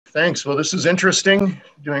Thanks. Well, this is interesting,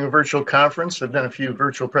 doing a virtual conference. I've done a few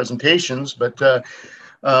virtual presentations, but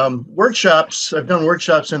workshops, I've done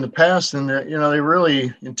workshops in the past, and they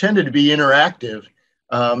really intended to be interactive.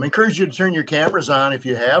 I encourage you to turn your cameras on if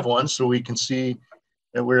you have one, so we can see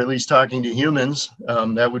that we're at least talking to humans.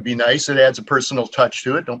 That would be nice. It adds a personal touch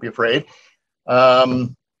to it. Don't be afraid.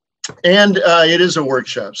 And it is a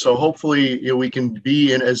workshop, so hopefully we can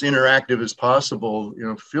be as interactive as possible.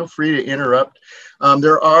 Feel free to interrupt.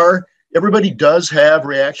 Everybody does have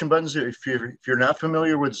reaction buttons. If you're not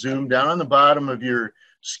familiar with Zoom, down on the bottom of your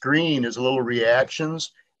screen is a little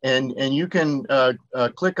reactions, and you can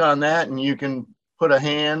click on that, and you can put a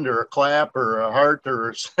hand or a clap or a heart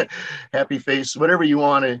or a happy face, whatever you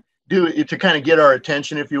want to do to kind of get our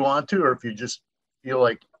attention if you want to, or if you just feel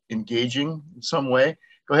like engaging in some way.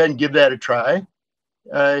 Go ahead and give that a try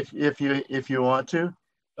if you want to.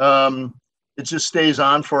 It just stays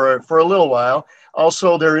on for a little while.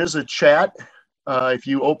 Also, there is a chat. If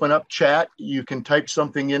you open up chat, you can type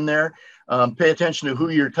something in there. Pay attention to who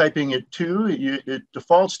you're typing it to. It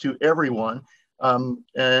defaults to everyone. And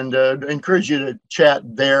encourage you to chat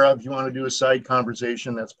there. If you want to do a side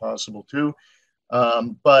conversation, that's possible too.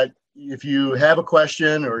 But if you have a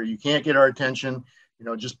question or you can't get our attention,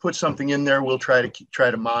 just put something in there. We'll try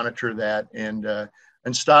to monitor that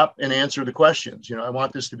and stop and answer the questions. I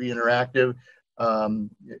want this to be interactive.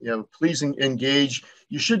 Please engage.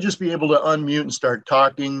 You should just be able to unmute and start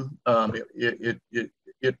talking.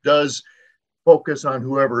 It does focus on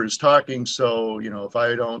whoever is talking. So, if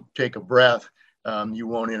I don't take a breath, you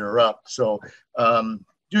won't interrupt. So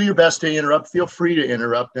do your best to interrupt. Feel free to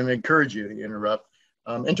interrupt, and I encourage you to interrupt.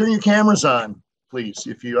 And turn your cameras on, please,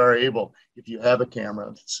 if you are able, if you have a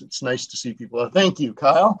camera. It's nice to see people. Thank you,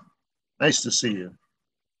 Kyle. Nice to see you.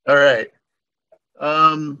 All right.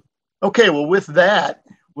 Okay, well, with that,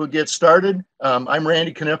 we'll get started. I'm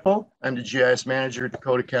Randy Knippel. I'm the GIS Manager at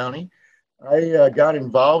Dakota County. I got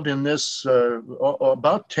involved in this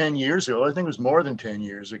about 10 years ago. I think it was more than 10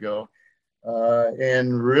 years ago.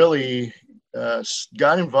 And really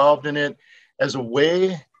got involved in it as a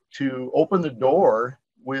way to open the door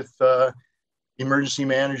with emergency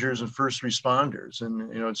managers and first responders.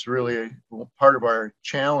 And, it's really part of our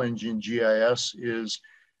challenge in GIS is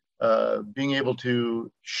being able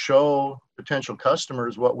to show potential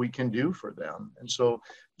customers what we can do for them. And so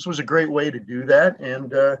this was a great way to do that,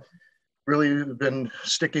 and really been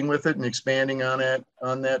sticking with it and expanding on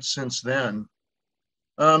that since then.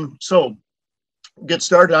 So get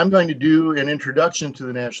started. I'm going to do an introduction to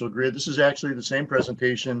the National Grid. This is actually the same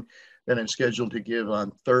presentation that I'm scheduled to give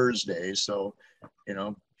on Thursday. So, if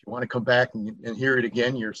you want to come back and hear it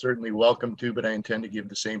again, you're certainly welcome to, but I intend to give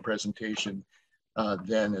the same presentation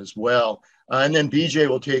then as well. And then BJ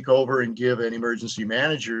will take over and give an emergency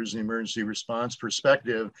manager's emergency response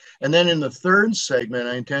perspective. And then in the third segment,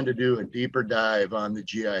 I intend to do a deeper dive on the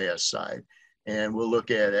GIS side. And we'll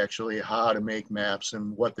look at actually how to make maps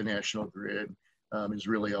and what the National Grid is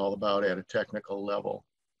really all about at a technical level.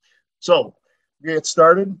 So get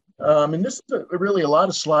started. And this is really a lot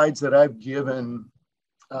of slides that I've given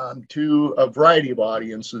to a variety of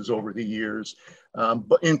audiences over the years,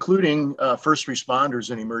 but including first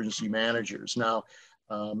responders and emergency managers. Now,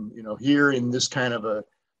 here in this kind of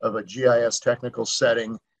a GIS technical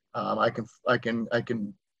setting, I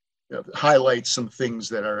can highlight some things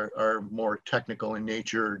that are more technical in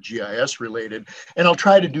nature, GIS related, and I'll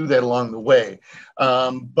try to do that along the way.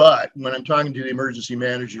 But when I'm talking to the emergency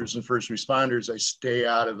managers and first responders, I stay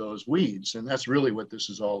out of those weeds, and that's really what this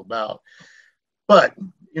is all about. But,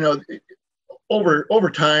 over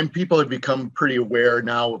time, people have become pretty aware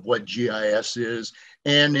now of what GIS is.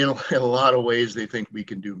 And in a lot of ways, they think we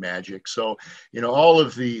can do magic. So, all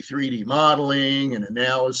of the 3D modeling and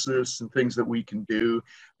analysis and things that we can do,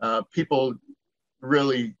 people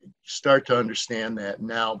really start to understand that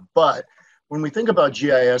now. But when we think about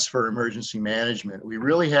GIS for emergency management, we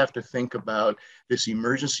really have to think about this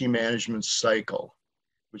emergency management cycle,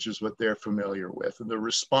 which is what they're familiar with. And the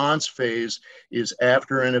response phase is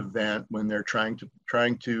after an event when they're trying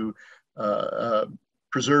to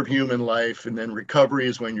preserve human life, and then recovery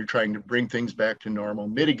is when you're trying to bring things back to normal.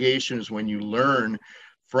 Mitigation is when you learn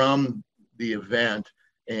from the event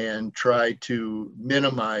and try to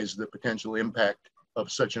minimize the potential impact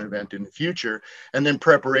of such an event in the future. And then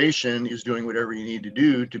preparation is doing whatever you need to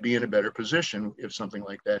do to be in a better position if something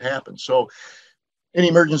like that happens. So in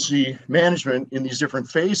emergency management, in these different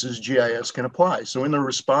phases, GIS can apply. So in the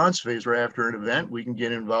response phase, or after an event, we can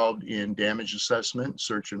get involved in damage assessment,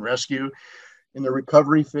 search and rescue. In the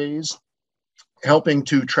recovery phase, helping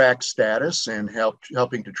to track status and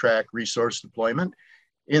helping to track resource deployment.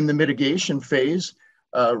 In the mitigation phase,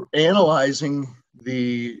 analyzing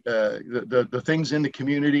the things in the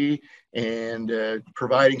community and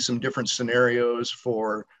providing some different scenarios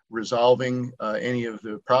for resolving any of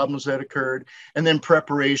the problems that occurred, and then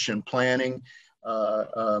preparation, planning,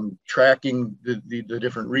 tracking the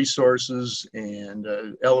different resources and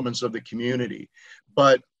elements of the community.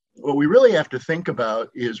 But what we really have to think about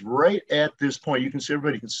is right at this point, you can see,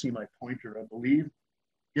 everybody can see my pointer, I believe.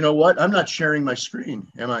 You know what? I'm not sharing my screen,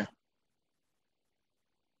 am I?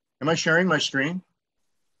 Am I sharing my screen?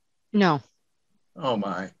 No. Oh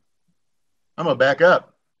my. I'm gonna back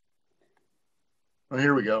up. Oh,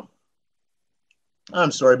 here we go.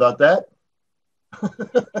 I'm sorry about that.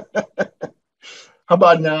 How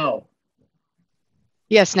about now?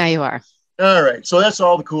 Yes, now you are. All right, so that's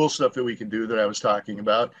all the cool stuff that we can do that I was talking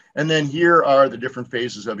about. And then here are the different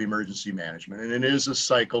phases of emergency management. And it is a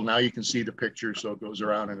cycle. Now you can see the picture, so it goes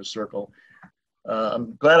around in a circle.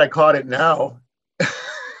 I'm glad I caught it now.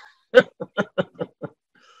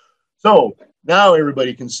 So now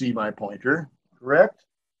everybody can see my pointer, correct?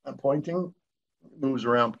 I'm pointing, it moves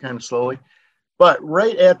around kind of slowly. But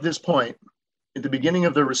right at this point, at the beginning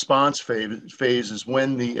of the response phase is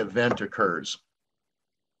when the event occurs.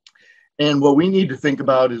 And what we need to think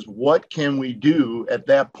about is what can we do at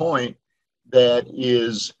that point that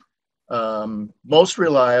is most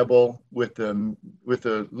reliable with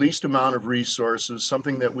the least amount of resources,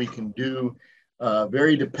 something that we can do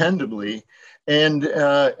very dependably. And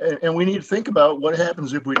we need to think about what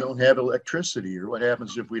happens if we don't have electricity, or what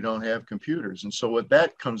happens if we don't have computers. And so what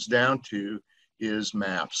that comes down to is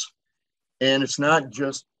maps. And it's not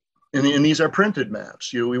just, and these are printed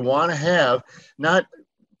maps. We want to have not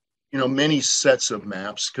many sets of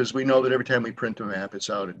maps, because we know that every time we print a map, it's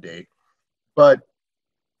out of date. But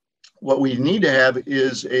what we need to have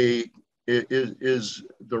is the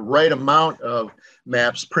right amount of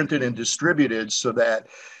maps printed and distributed, so that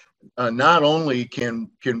not only can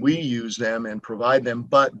we use them and provide them,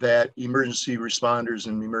 but that emergency responders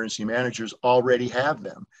and emergency managers already have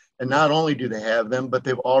them. And not only do they have them, but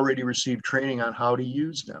they've already received training on how to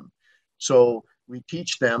use them. So we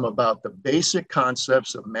teach them about the basic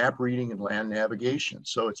concepts of map reading and land navigation.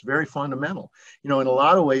 So it's very fundamental. In a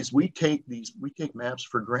lot of ways, we take maps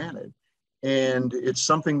for granted. And it's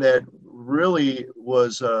something that really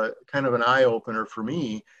was kind of an eye-opener for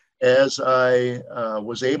me as I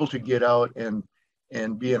was able to get out and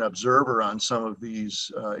be an observer on some of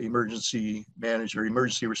these emergency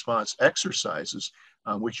response exercises,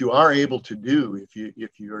 which you are able to do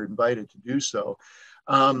if you are invited to do so.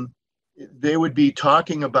 They would be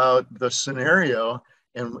talking about the scenario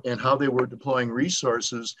and how they were deploying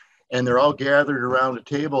resources, and they're all gathered around a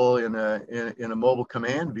table in a mobile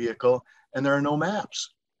command vehicle, and there are no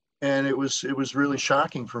maps. And it was really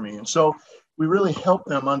shocking for me. And so we really help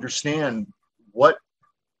them understand what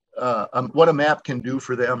a map can do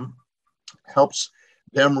for them, helps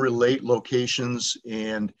them relate locations,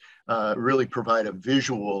 and really provide a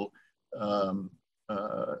visual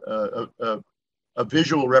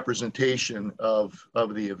visual representation of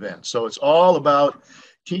the event. So it's all about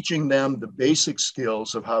teaching them the basic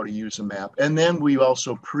skills of how to use a map. And then we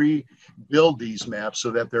also pre-build these maps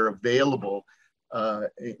so that they're available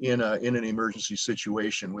in an emergency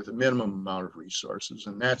situation with a minimum amount of resources.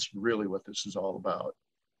 And that's really what this is all about.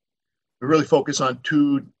 I've really focused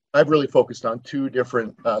on two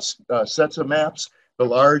different sets of maps. The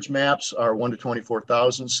large maps are 1 to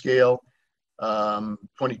 24,000 scale,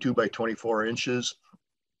 22 by 24 inches.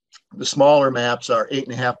 The smaller maps are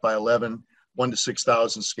 8.5 by 11, 1 to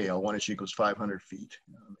 6,000 scale, 1 inch equals 500 feet.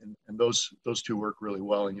 And those two work really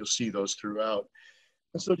well, and you'll see those throughout.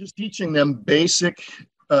 And so just teaching them basic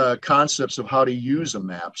concepts of how to use a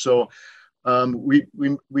map. So we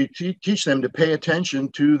teach them to pay attention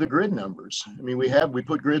to the grid numbers. I mean, we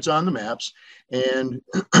put grids on the maps, and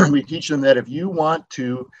we teach them that if you want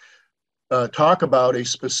to talk about a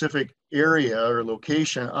specific area or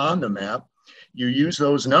location on the map, you use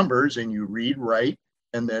those numbers and you read right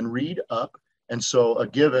and then read up. And so a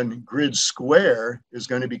given grid square is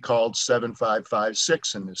going to be called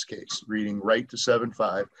 7556 in this case, reading right to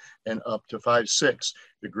 75 and up to 56.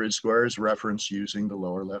 The grid square is referenced using the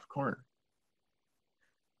lower left corner.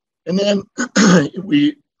 And then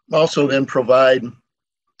we also then provide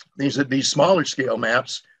these smaller scale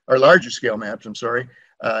maps, or larger scale maps, I'm sorry,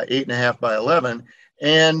 8.5 by 11.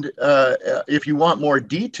 And if you want more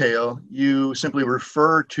detail, you simply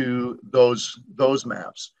refer to those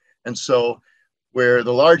maps. And so where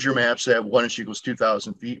the larger maps have 1 inch equals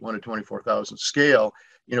 2,000 feet, 1 to 24,000 scale,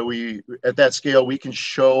 at that scale, we can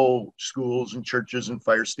show schools and churches and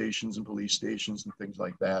fire stations and police stations and things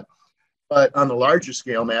like that. But on the larger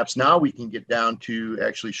scale maps, now we can get down to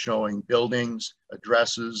actually showing buildings,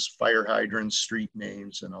 addresses, fire hydrants, street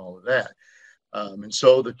names, and all of that. And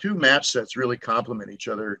so the two map sets really complement each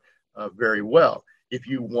other very well. If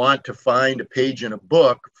you want to find a page in a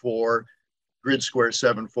book for grid square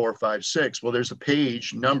 7456, well, there's a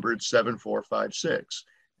page numbered 7456.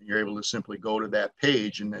 And you're able to simply go to that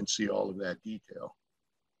page and then see all of that detail.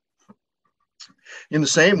 In the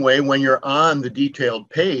same way, when you're on the detailed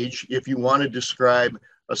page, if you want to describe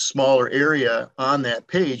a smaller area on that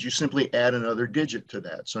page, you simply add another digit to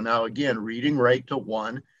that. So now again, reading right to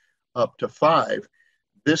 1 up to 5,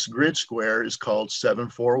 this grid square is called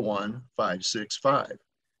 741565.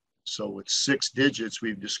 So with 6 digits,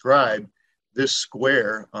 we've described this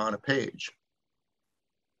square on a page.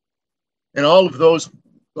 And all of those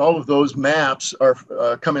maps are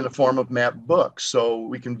come in the form of map books. So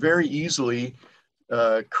we can very easily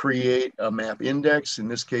create a map index. In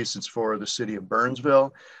this case, it's for the city of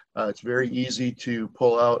Burnsville. It's very easy to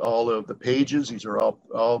pull out all of the pages. These are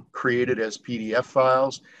all created as PDF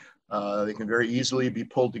files. They can very easily be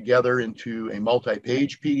pulled together into a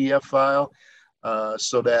multi-page PDF file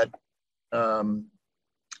so that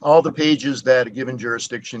all the pages that a given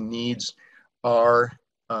jurisdiction needs are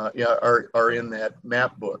in that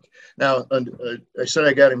map book. Now, I said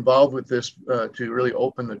I got involved with this to really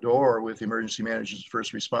open the door with emergency managers and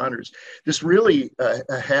first responders. This really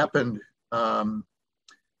happened. It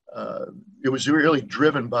was really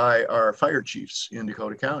driven by our fire chiefs in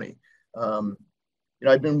Dakota County.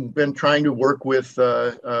 I've been trying to work with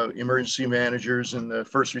emergency managers and the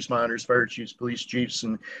first responders, fire chiefs, police chiefs,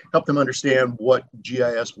 and help them understand what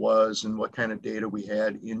GIS was and what kind of data we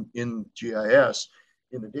had in GIS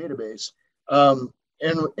in the database. And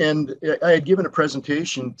I had given a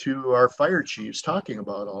presentation to our fire chiefs talking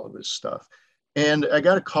about all of this stuff. And I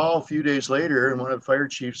got a call a few days later, and one of the fire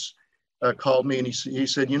chiefs called me and he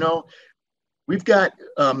said, we've got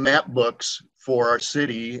map books for our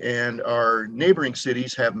city, and our neighboring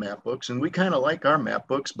cities have map books, and we kind of like our map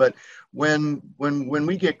books, but when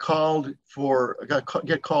we get called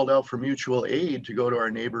out for mutual aid to go to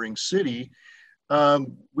our neighboring city,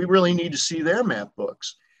 we really need to see their map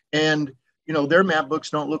books. And their map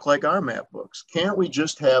books don't look like our map books. Can't we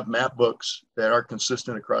just have map books that are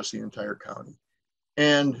consistent across the entire county?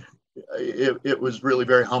 And it was really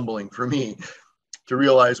very humbling for me to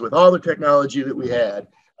realize, with all the technology that we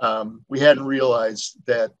hadn't realized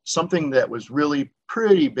that something that was really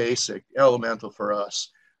pretty basic, elemental for us,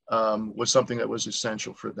 was something that was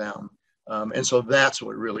essential for them. And so that's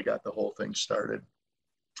what really got the whole thing started.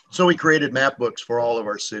 So we created map books for all of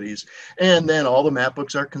our cities, and then all the map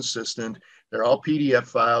books are consistent. They're all PDF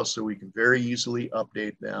files, so we can very easily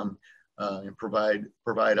update them and provide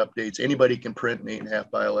updates. Anybody can print an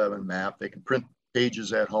 8.5 by 11 map. They can print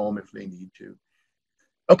pages at home if they need to.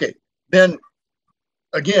 Okay, then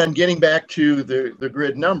again, getting back to the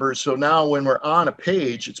grid numbers. So now when we're on a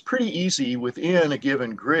page, it's pretty easy within a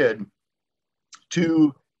given grid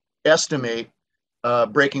to estimate,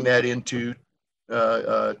 breaking that into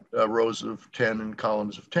rows of 10 and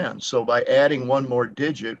columns of 10. So by adding one more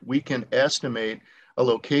digit, we can estimate a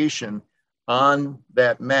location on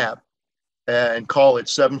that map and call it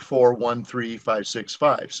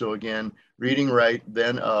 7413565. So again, reading right,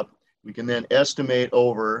 then up, we can then estimate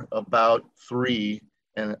over about 3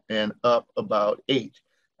 and up about 8.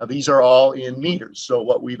 Now, these are all in meters. So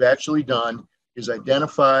what we've actually done is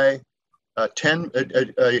identify a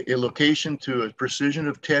location to a precision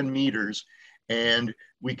of 10 meters, and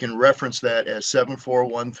we can reference that as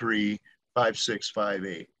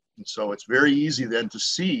 74135658. And so it's very easy then to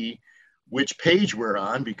see which page we're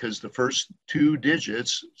on, because the first 2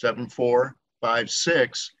 digits,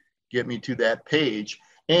 7456, get me to that page.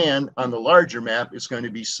 And on the larger map, it's going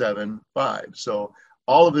to be 75. So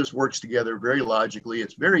all of this works together very logically.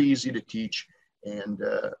 It's very easy to teach, and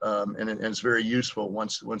it's very useful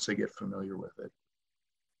once they get familiar with it.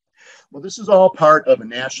 Well, this is all part of a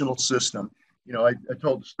national system. I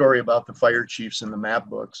told the story about the fire chiefs and the map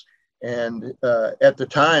books. And at the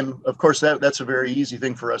time, of course, that's a very easy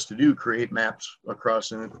thing for us to do, create maps across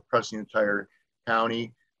the entire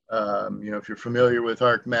county. If you're familiar with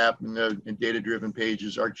ArcMap and data-driven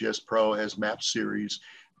pages, ArcGIS Pro has map series.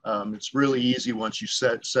 It's really easy once you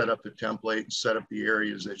set up the template and set up the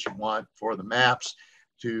areas that you want for the maps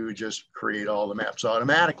to just create all the maps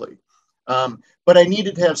automatically. But I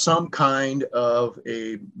needed to have some kind of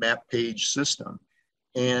a map page system.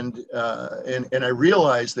 And I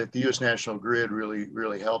realized that the U.S. National Grid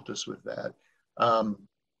really helped us with that.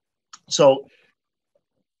 So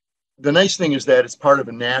the nice thing is that it's part of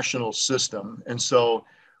a national system. And so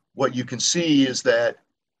what you can see is that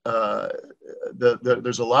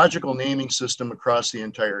there's a logical naming system across the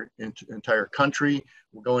entire country.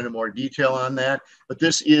 We'll go into more detail on that, but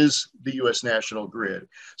this is the U.S. National Grid.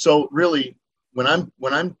 So really, when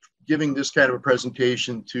I'm giving this kind of a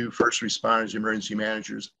presentation to first responders, emergency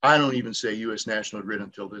managers, I don't even say U.S. National Grid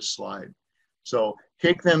until this slide. So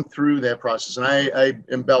take them through that process, and I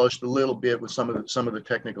embellished a little bit with some of the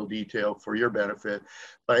technical detail for your benefit,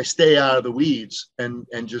 but I stay out of the weeds and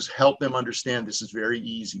just help them understand this is very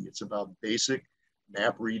easy. It's about basic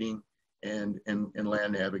map reading and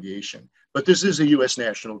land navigation. But this is a U.S.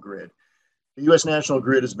 National Grid. The U.S. National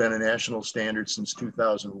Grid has been a national standard since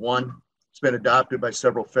 2001. It's been adopted by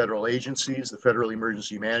several federal agencies: the Federal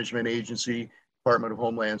Emergency Management Agency, Department of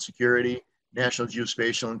Homeland Security, National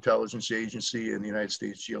Geospatial Intelligence Agency, and the United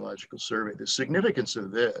States Geological Survey. The significance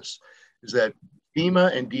of this is that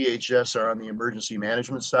FEMA and DHS are on the emergency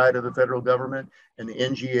management side of the federal government, and the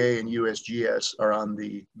NGA and USGS are on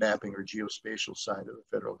the mapping or geospatial side of the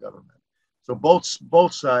federal government. So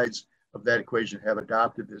both sides of that equation have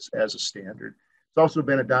adopted this as a standard. It's also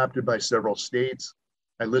been adopted by several states.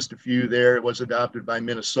 I list a few there. It was adopted by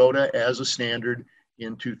Minnesota as a standard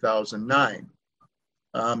in 2009.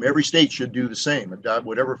 Every state should do the same. Adopt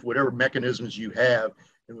whatever mechanisms you have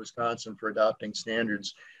in Wisconsin for adopting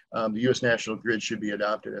standards. The U.S. National Grid should be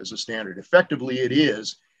adopted as a standard. Effectively, it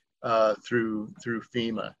is through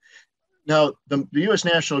FEMA. Now, the U.S.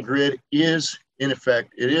 National Grid is, in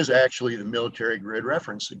effect, it is actually the military grid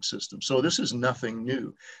referencing system. So this is nothing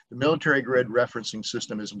new. The military grid referencing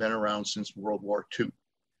system has been around since World War II.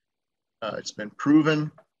 It's been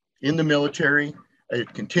proven in the military.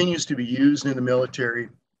 It continues to be used in the military.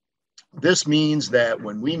 This means that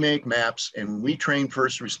when we make maps and when we train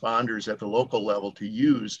first responders at the local level to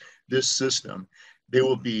use this system, they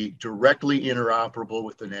will be directly interoperable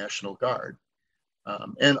with the National Guard.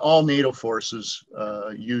 And all NATO forces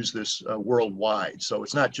use this worldwide. So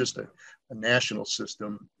it's not just a national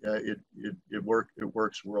system, it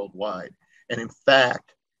works worldwide. And in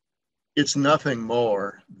fact, it's nothing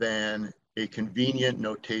more than a convenient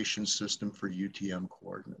notation system for UTM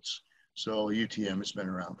coordinates. So UTM has been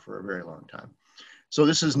around for a very long time. So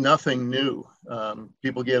this is nothing new.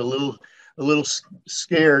 People get a little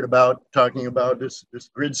scared about talking about this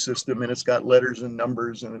grid system, and it's got letters and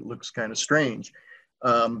numbers and it looks kind of strange,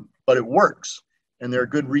 but it works. And there are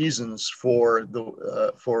good reasons for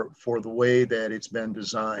the way that it's been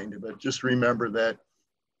designed. But just remember that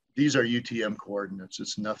these are UTM coordinates.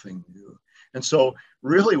 It's nothing new. And so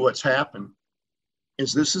really what's happened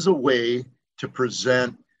is this is a way to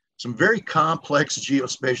present some very complex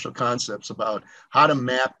geospatial concepts about how to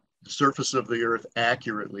map the surface of the earth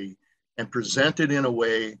accurately and present it in a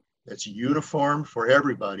way that's uniform for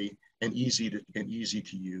everybody and easy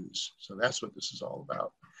to use. So that's what this is all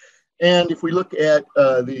about. And if we look at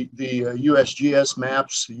the USGS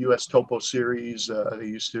maps, the US Topo series, they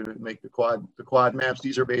used to make the quad maps.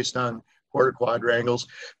 These are based on quarter quadrangles,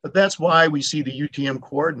 but that's why we see the UTM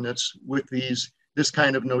coordinates with this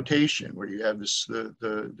kind of notation, where you have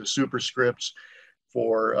the superscripts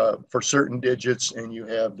for certain digits, and you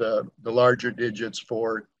have the larger digits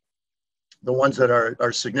for the ones that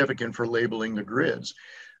are significant for labeling the grids.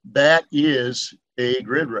 That is a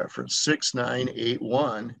grid reference.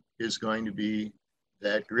 6981 is going to be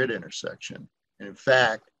that grid intersection. And in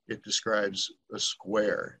fact, it describes a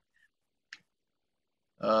square.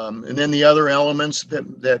 And then the other elements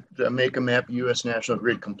that make a map US National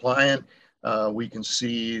Grid compliant, we can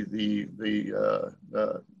see the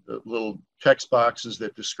little text boxes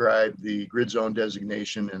that describe the grid zone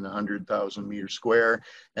designation in the 100,000 meter square.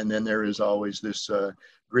 And then there is always this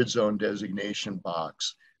grid zone designation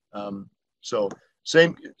box. So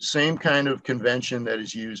same kind of convention that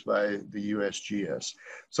is used by the USGS.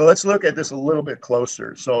 So let's look at this a little bit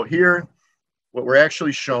closer. So here, what we're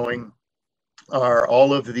actually showing are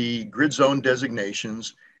all of the grid zone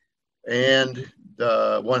designations and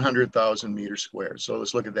the 100,000 meter square. So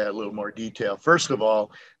let's look at that in a little more detail. First of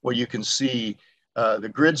all, what you can see,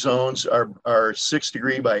 the grid zones are 6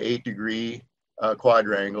 degree by 8 degree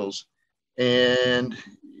quadrangles. And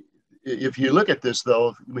if you look at this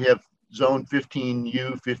though, we have zone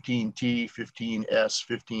 15U, 15T, 15S,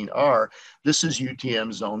 15R. This is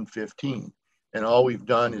UTM zone 15. And all we've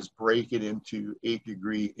done is break it into 8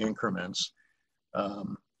 degree increments.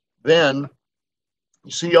 Then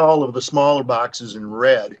you see all of the smaller boxes in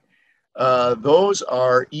red. Those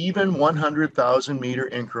are even 100,000 meter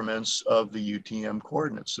increments of the UTM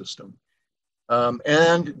coordinate system.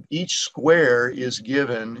 And each square is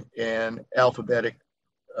given an alphabetic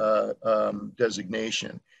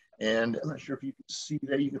designation. And I'm not sure if you can see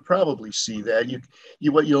that. You can probably see that.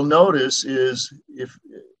 What you'll notice is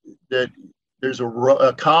that there's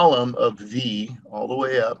a column of V all the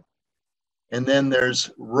way up, and then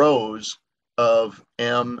there's rows of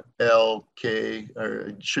M, L, K, or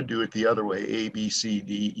it should do it the other way, A, B, C,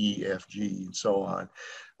 D, E, F, G, and so on.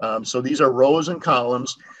 So these are rows and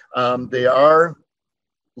columns. They are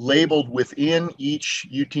labeled within each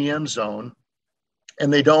UTM zone,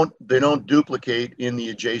 and they don't duplicate in the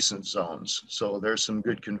adjacent zones. So there's some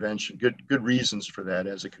good reasons for that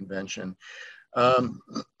as a convention.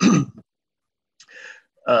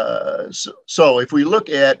 So if we look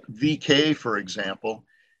at VK, for example,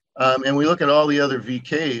 and we look at all the other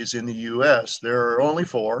VKs in the US, there are only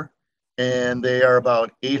 4, and they are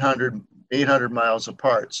about 800 miles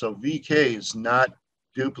apart. So VK is not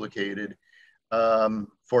duplicated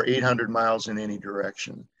for 800 miles in any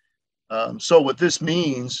direction. So what this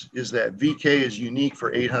means is that VK is unique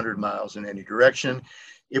for 800 miles in any direction.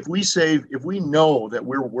 If we know that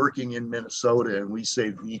we're working in Minnesota and we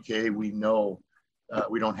say VK, we know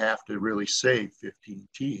we don't have to really say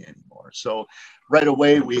 15T anymore. So right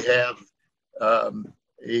away we have a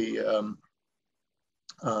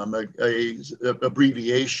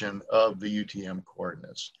abbreviation of the UTM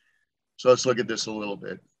coordinates. So let's look at this a little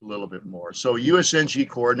bit more. So USNG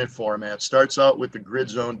coordinate format starts out with the grid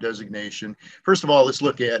zone designation. First of all, let's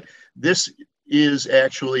look at this. Is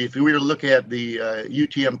actually, if we were to look at the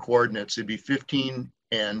UTM coordinates, it'd be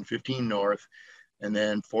 15N, 15 north, and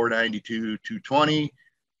then 492, 220,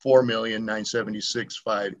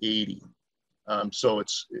 4,976,580. So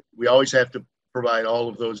we always have to provide all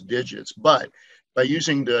of those digits, but by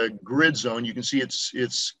using the grid zone, you can see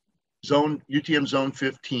it's zone UTM zone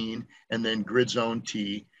 15 and then grid zone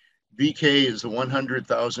T. VK is the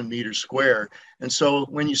 100,000 meters square. And so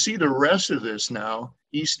when you see the rest of this now,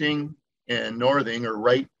 easting and northing, or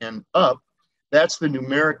right and up, that's the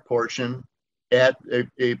numeric portion at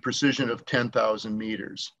a precision of 10,000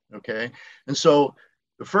 meters, okay? And so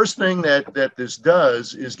the first thing that this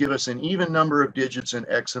does is give us an even number of digits in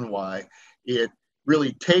X and Y. It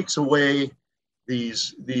really takes away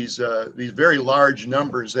these very large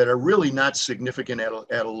numbers that are really not significant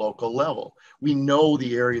at a local level. We know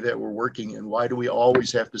the area that we're working in. Why do we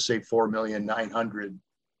always have to say 4,900,000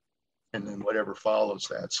 and then whatever follows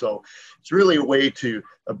that? So it's really a way to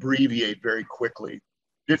abbreviate very quickly.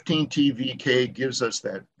 15TVK gives us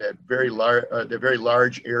that very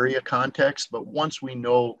large area context, but once we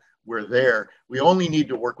know we're there, we only need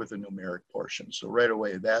to work with the numeric portion. So right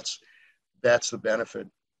away, that's the benefit.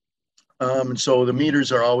 And so the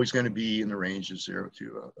meters are always going to be in the range of 0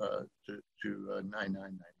 to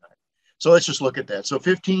 9999. So let's just look at that. So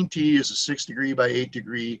 15T is a 6 degree by 8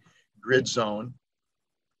 degree grid zone.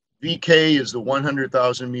 VK is the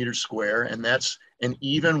 100,000 meters square, and that's an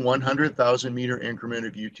even 100,000 meter increment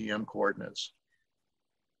of UTM coordinates.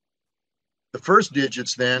 The first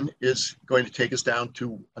digits then is going to take us down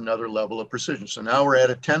to another level of precision. So now we're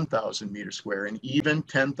at a 10,000 meter square, and even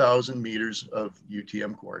 10,000 meters of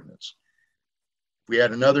UTM coordinates. If we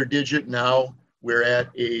add another digit, now we're at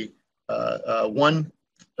a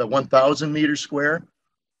 1,000 meter square.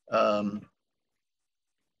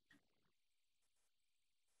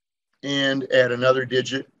 And add another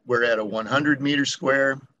digit, we're at a 100 meter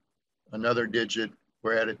square. Another digit,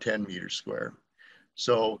 we're at a 10 meter square.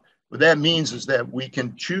 So what that means is that we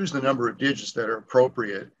can choose the number of digits that are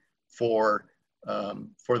appropriate for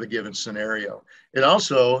the given scenario. It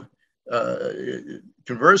also,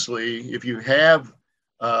 conversely, if you have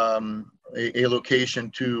a location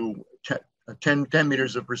to 10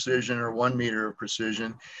 meters of precision or 1 meter of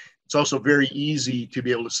precision, it's also very easy to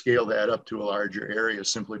be able to scale that up to a larger area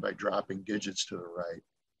simply by dropping digits to the right.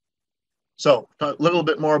 So a little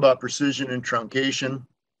bit more about precision and truncation.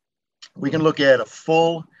 We can look at a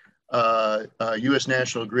full US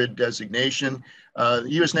National Grid designation. The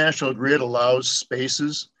US National Grid allows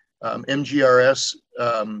spaces. MGRS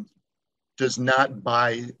does not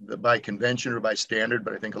by convention or by standard,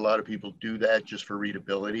 but I think a lot of people do that just for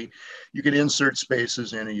readability. You can insert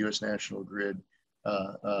spaces in a US National Grid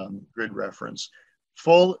grid reference.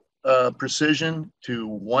 Full precision to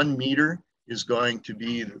 1 meter is going to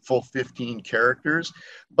be the full 15 characters,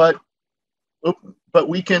 but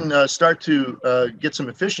we can start to get some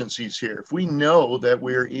efficiencies here. If we know that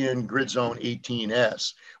we're in grid zone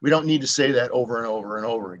 18S, we don't need to say that over and over and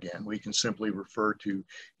over again. We can simply refer to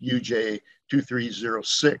UJ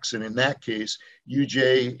 2306, and in that case,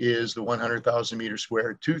 UJ is the 100,000 meter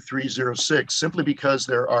square. 2306, simply because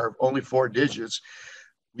there are only 4 digits,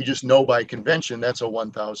 we just know by convention that's a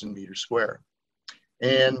 1,000 meter square.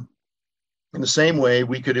 And In the same way,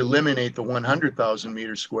 we could eliminate the 100,000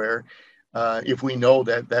 meters square if we know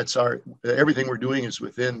that everything we're doing is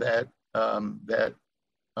within that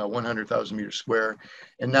 100,000 meters square.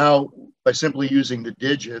 And now by simply using the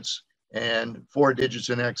digits and 4 digits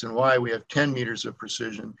in X and Y, we have 10 meters of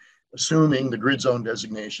precision, assuming the grid zone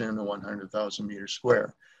designation in the 100,000 meters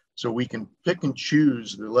square. So we can pick and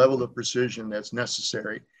choose the level of precision that's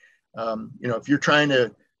necessary. If you're trying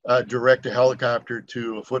to direct a helicopter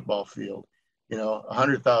to a football field,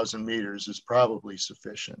 100,000 meters is probably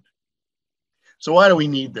sufficient. So why do we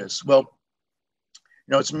need this? Well,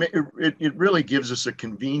 it really gives us a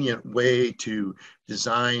convenient way to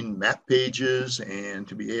design map pages and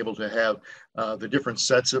to be able to have the different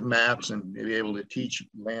sets of maps and be able to teach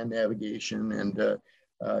land navigation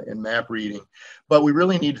and map reading. But we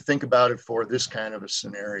really need to think about it for this kind of a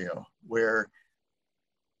scenario where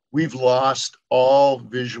we've lost all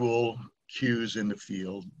visual cues in the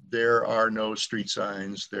field. There are no street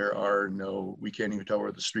signs. We can't even tell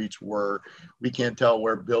where the streets were. We can't tell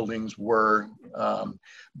where buildings were.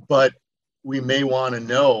 But we may want to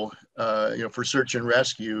know, for search and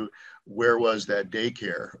rescue, where was that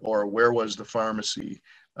daycare or where was the pharmacy?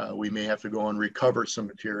 We may have to go and recover some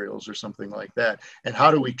materials or something like that. And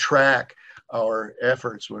how do we track our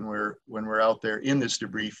efforts when we're out there in this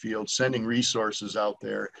debris field, sending resources out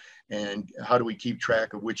there, and how do we keep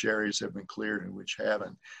track of which areas have been cleared and which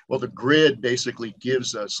haven't? Well, the grid basically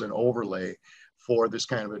gives us an overlay for this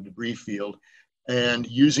kind of a debris field. And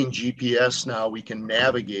using GPS now, we can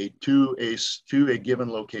navigate to a given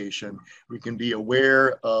location. We can be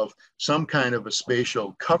aware of some kind of a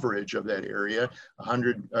spatial coverage of that area,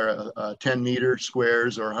 100 or 10 meter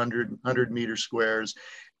squares or 100 meter squares,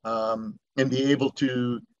 and be able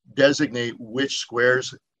to designate which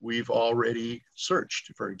squares we've already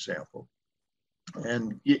searched, for example.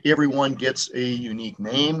 And everyone gets a unique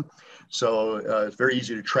name. So it's very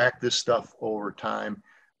easy to track this stuff over time.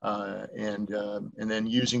 And then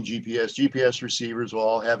using GPS receivers will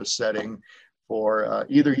all have a setting for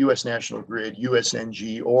either US National Grid,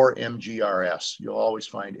 USNG, or MGRS. You'll always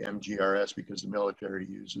find MGRS because the military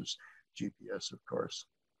uses GPS, of course.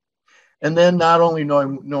 And then not only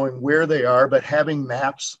knowing where they are, but having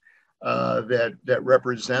maps that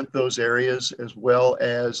represent those areas, as well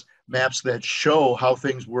as maps that show how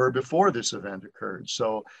things were before this event occurred.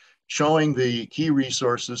 So showing the key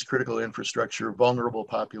resources, critical infrastructure, vulnerable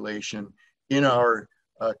population in our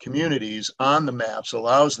communities on the maps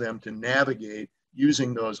allows them to navigate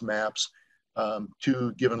using those maps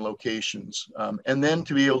to given locations. And then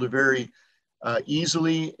to be able to very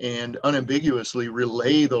easily and unambiguously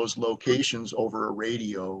relay those locations over a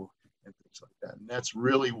radio and things like that. And that's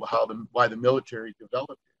really why the military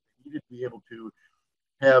developed it. They needed to be able to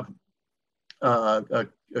have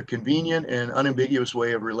a convenient and unambiguous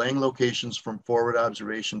way of relaying locations from forward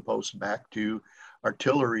observation posts back to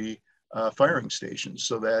artillery firing stations,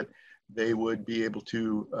 so that they would be able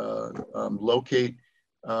to locate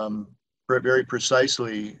very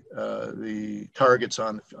precisely the targets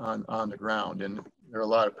on the ground. And there are a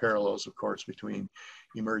lot of parallels, of course, between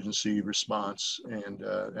emergency response and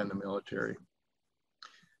the military.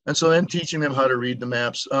 And so then teaching them how to read the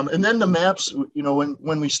maps. And then the maps,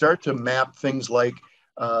 when we start to map things like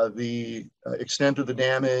the extent of the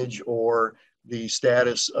damage or the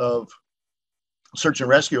status of search and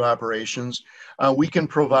rescue operations, we can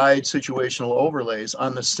provide situational overlays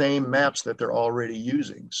on the same maps that they're already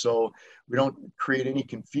using. So we don't create any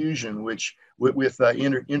confusion with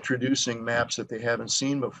introducing maps that they haven't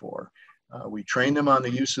seen before. We train them on the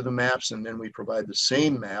use of the maps, and then we provide the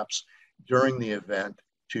same maps during the event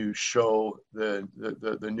to show the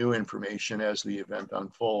new information as the event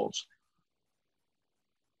unfolds.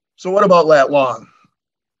 So what about lat long?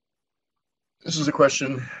 This is a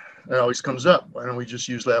question that always comes up. Why don't we just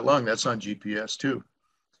use lat long? That's on GPS too.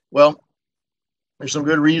 Well, there's some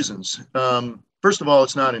good reasons. First of all,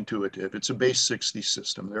 it's not intuitive. It's a base 60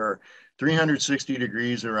 system. There are 360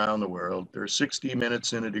 degrees around the world. There are 60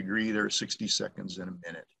 minutes in a degree. There are 60 seconds in a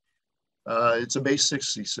minute. It's a base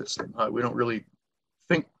 60 system. We don't really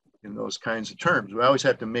think in those kinds of terms. We always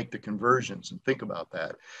have to make the conversions and think about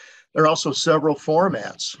that. There are also several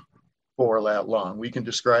formats for lat long. We can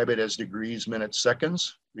describe it as degrees, minutes,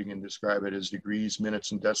 seconds. We can describe it as degrees,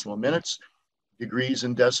 minutes, and decimal minutes, degrees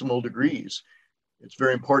and decimal degrees. It's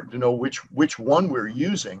very important to know which one we're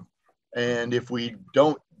using. And if we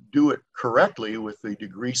don't do it correctly with the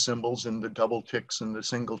degree symbols and the double ticks and the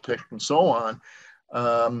single tick and so on,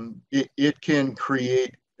 it can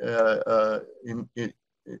create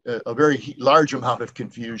a very large amount of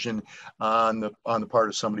confusion on the part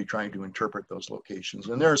of somebody trying to interpret those locations.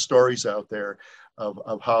 And there are stories out there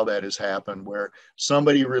of how that has happened, where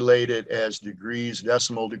somebody related as degrees,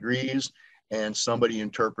 decimal degrees, and somebody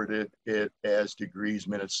interpreted it as degrees,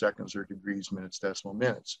 minutes, seconds, or degrees, minutes, decimal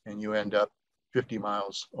minutes. And you end up 50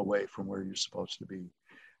 miles away from where you're supposed to be.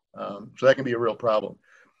 So that can be a real problem.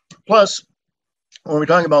 Plus, when we're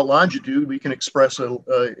talking about longitude, we can express a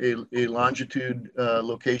longitude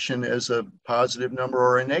location as a positive number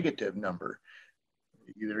or a negative number,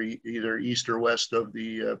 either east or west of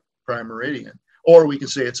the prime meridian. Or we can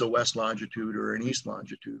say it's a west longitude or an east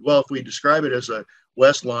longitude. Well, if we describe it as a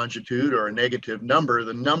west longitude or a negative number,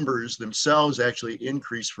 the numbers themselves actually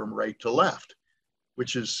increase from right to left,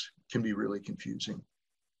 which can be really confusing.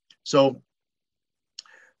 So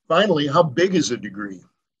finally, how big is a degree?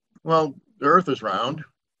 Well, the Earth is round.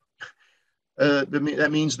 That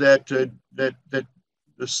means that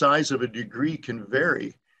the size of a degree can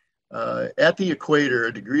vary. At the equator,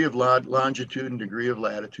 a degree of longitude and degree of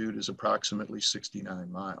latitude is approximately 69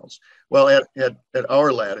 miles. Well, at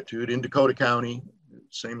our latitude in Dakota County,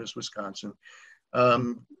 same as Wisconsin,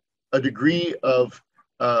 a degree of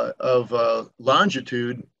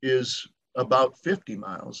longitude is about 50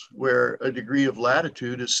 miles, where a degree of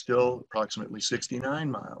latitude is still approximately 69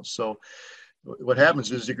 miles. So what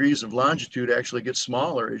happens is degrees of longitude actually get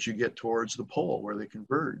smaller as you get towards the pole where they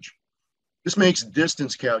converge. This makes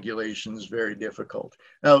distance calculations very difficult.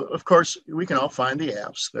 Now, of course, we can all find the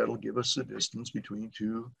apps that'll give us the distance between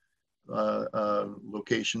two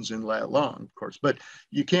locations in lat long, of course, but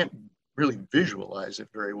you can't really visualize it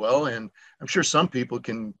very well. And I'm sure some people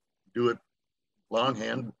can do it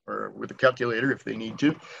longhand or with a calculator if they need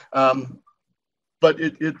to, but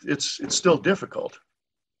it's still difficult.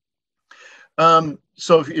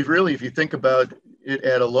 So if you think about it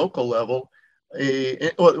at a local level,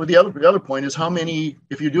 the other point is how many,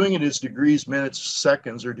 if you're doing it as degrees, minutes,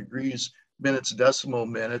 seconds, or degrees, minutes, decimal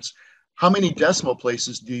minutes, how many decimal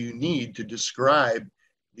places do you need to describe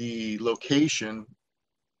the location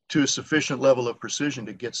to a sufficient level of precision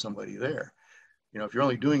to get somebody there? You know, if you're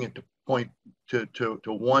only doing it to point to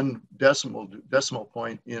one decimal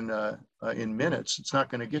point in minutes, it's not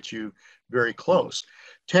going to get you very close.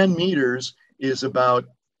 10 meters is about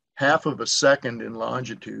half of a second in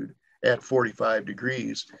longitude at 45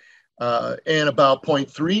 degrees, and about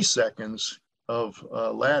 0.3 seconds of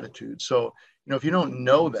latitude. So, you know, if you don't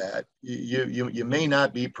know that, you may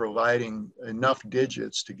not be providing enough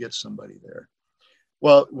digits to get somebody there.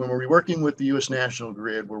 Well, when we're working with the U.S. National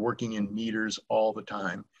Grid, we're working in meters all the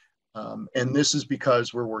time. And this is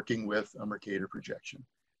because we're working with a Mercator projection.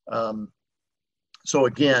 So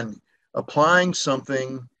again, applying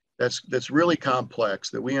something that's really complex,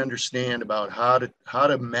 that we understand about how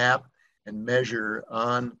to map and measure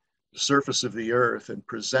on the surface of the Earth and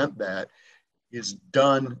present that, is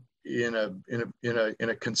done in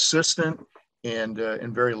a consistent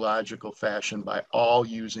and very logical fashion by all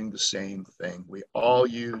using the same thing. We all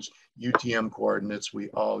use UTM coordinates. We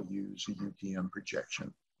all use a UTM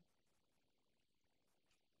projection.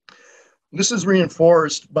 This is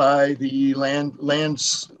reinforced by the Land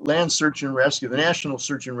Search and Rescue. The National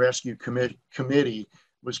Search and Rescue Committee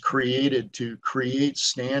was created to create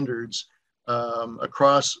standards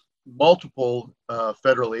across multiple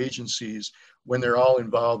federal agencies when they're all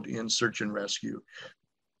involved in search and rescue.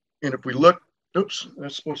 And if we look, oops,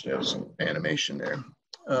 that's supposed to have some animation there.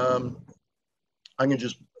 I can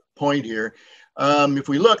just point here. If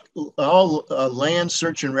we look, all land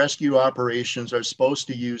search and rescue operations are supposed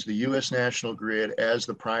to use the U.S. National Grid as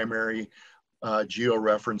the primary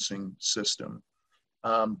georeferencing system.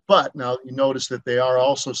 But now you notice that they are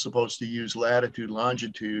also supposed to use latitude,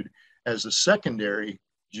 longitude as a secondary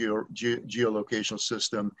geolocational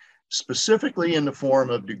system, specifically in the form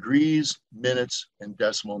of degrees, minutes, and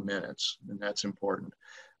decimal minutes, and that's important.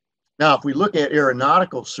 Now, if we look at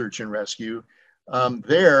aeronautical search and rescue,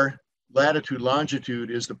 there, latitude, longitude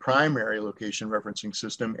is the primary location referencing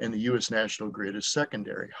system, and the U.S. National Grid is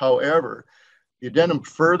secondary. However, the addendum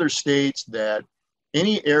further states that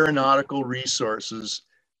any aeronautical resources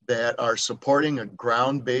that are supporting a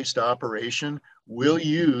ground-based operation will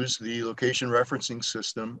use the location referencing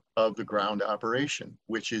system of the ground operation,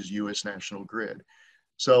 which is U.S. National Grid.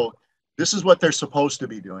 So this is what they're supposed to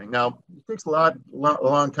be doing. Now, it takes a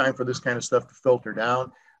long time for this kind of stuff to filter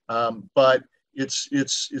down, but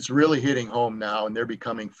it's really hitting home now, and they're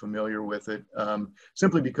becoming familiar with it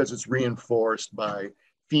simply because it's reinforced by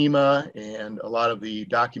FEMA and a lot of the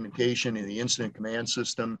documentation in the incident command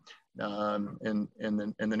system and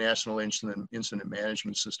the National Incident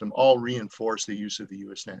Management System all reinforce the use of the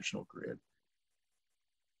U.S. National Grid.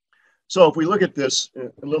 So if we look at this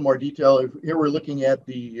in a little more detail, here we're looking at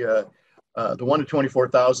the 1 to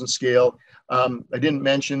 24,000 scale. I didn't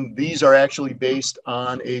mention these are actually based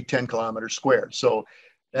on a 10-kilometer square. So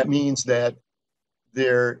that means that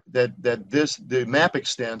the map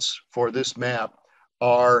extents for this map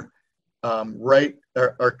are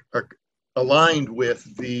are aligned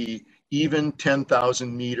with the even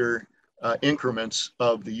 10,000 meter increments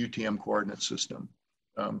of the UTM coordinate system.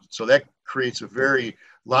 So that creates a very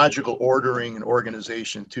logical ordering and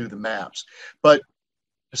organization to the maps. But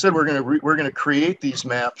I said we're going to create these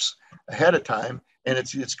maps ahead of time, and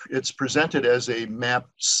it's presented as a map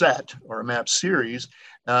set or a map series,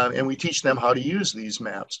 and we teach them how to use these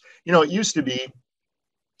maps. You know, it used to be,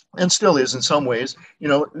 and still is in some ways, you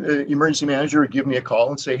know, the emergency manager would give me a call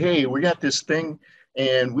and say, hey, we got this thing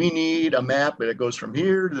and we need a map that goes from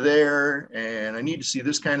here to there, and I need to see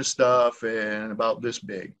this kind of stuff and about this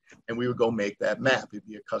big. And we would go make that map. It'd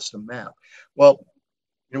be a custom map. Well,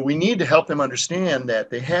 you know, we need to help them understand that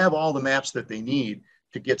they have all the maps that they need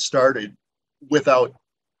to get started without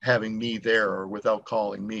having me there or without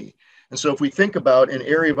calling me. And so if we think about an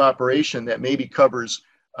area of operation that maybe covers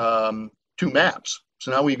 2 maps.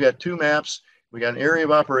 So now we've got 2 maps. We got an area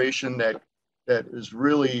of operation that is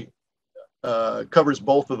really covers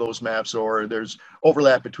both of those maps, or there's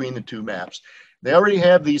overlap between the 2 maps. They already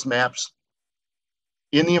have these maps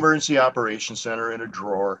in the emergency operations center in a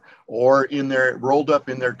drawer, or in their rolled up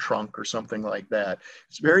in their trunk or something like that.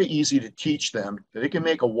 It's very easy to teach them that they can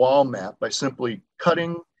make a wall map by simply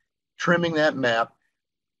trimming that map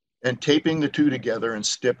and taping the 2 together and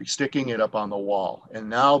sticking it up on the wall. And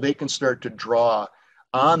now they can start to draw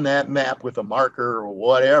on that map with a marker or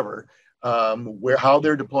whatever, how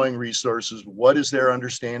they're deploying resources, what is their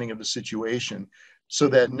understanding of the situation, so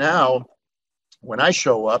that now when I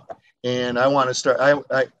show up and I want to start,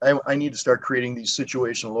 I need to start creating these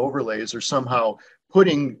situational overlays, or somehow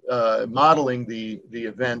modeling the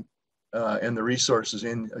event and the resources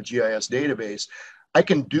in a GIS database. I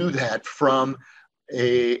can do that from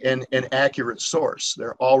an accurate source.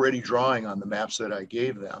 They're already drawing on the maps that I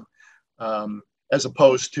gave them, as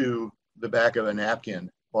opposed to the back of a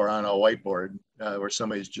napkin or on a whiteboard where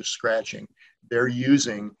somebody's just scratching. They're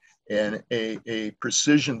using a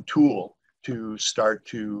precision tool to start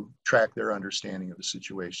to track their understanding of the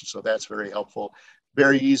situation. So that's very helpful.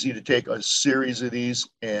 Very easy to take a series of these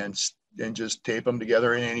and just tape them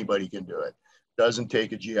together, and anybody can do it. Doesn't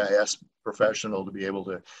take a GIS professional to be able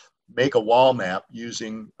to make a wall map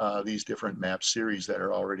using these different map series that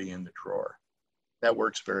are already in the drawer. That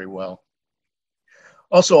works very well.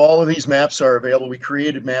 Also, all of these maps are available. We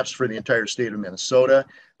created maps for the entire state of Minnesota.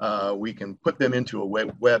 We can put them into a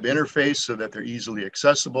web interface so that they're easily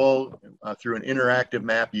accessible. Through an interactive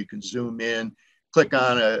map, you can zoom in, click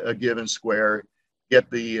on a given square,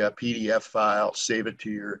 get the PDF file, save it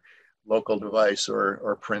to your local device,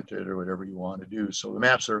 or print it, or whatever you want to do. So the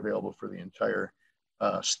maps are available for the entire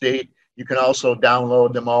state. You can also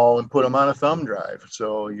download them all and put them on a thumb drive.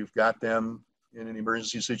 So you've got them in an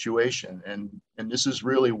emergency situation. And this is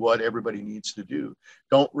really what everybody needs to do.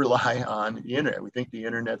 Don't rely on the internet. We think the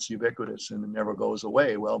internet's ubiquitous and it never goes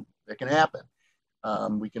away. Well, that can happen.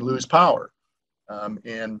 We can lose power.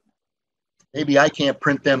 And maybe I can't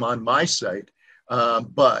print them on my site,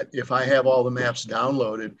 but if I have all the maps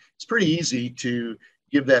downloaded, it's pretty easy to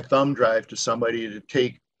give that thumb drive to somebody to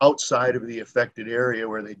take outside of the affected area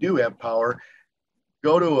where they do have power,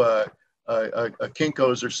 go to a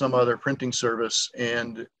Kinko's or some other printing service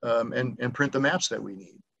and print the maps that we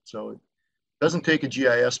need. So it doesn't take a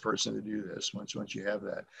GIS person to do this once you have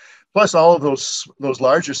that. Plus all of those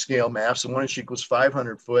larger scale maps, the 1" =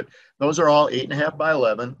 500 foot, those are all 8.5 by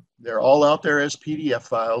 11. They're all out there as PDF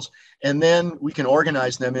files. And then we can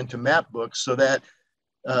organize them into map books so that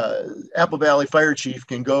Apple Valley Fire Chief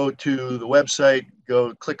can go to the website,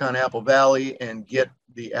 go click on Apple Valley and get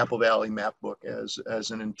the Apple Valley map book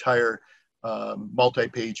as an entire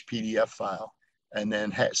multi-page PDF file, and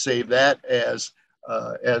then save that as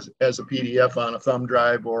a PDF on a thumb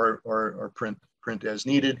drive or print as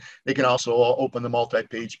needed. They can also open the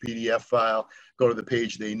multi-page PDF file, go to the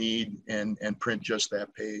page they need, and print just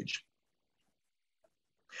that page.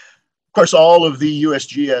 Of course, all of the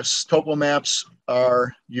USGS topo maps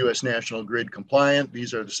are US National Grid compliant.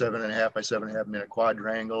 These are the 7.5 by 7.5 minute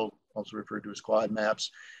quadrangle, also referred to as quad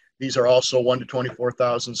maps. These are also 1 to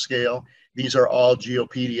 24,000 scale. These are all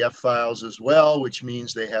GeoPDF files as well, which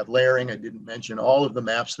means they have layering. I didn't mention all of the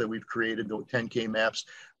maps that we've created, the 10K maps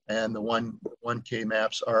and the 1K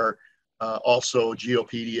maps are also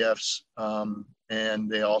GeoPDFs, and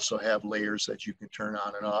they also have layers that you can turn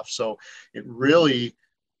on and off. So it really,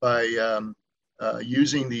 by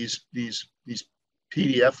using these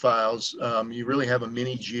PDF files, you really have a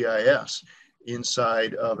mini GIS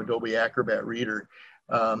inside of Adobe Acrobat Reader.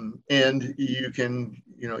 And you can,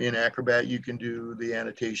 in Acrobat, you can do the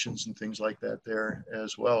annotations and things like that there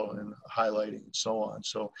as well, and highlighting and so on.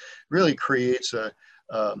 So really creates a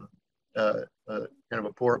kind of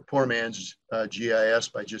a poor man's GIS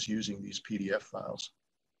by just using these PDF files.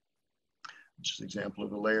 Just an example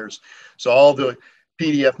of the layers. So all the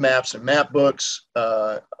PDF maps and map books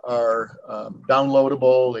are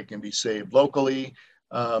downloadable. They can be saved locally.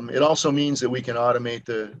 It also means that we can automate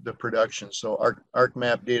the production. So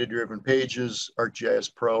ArcMap data-driven pages,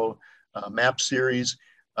 ArcGIS Pro map series,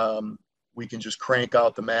 we can just crank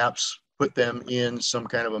out the maps, put them in some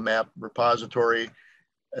kind of a map repository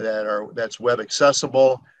that's web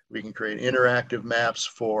accessible. We can create interactive maps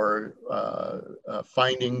for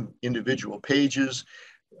finding individual pages.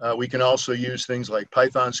 We can also use things like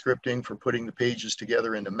Python scripting for putting the pages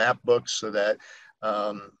together into map books, so that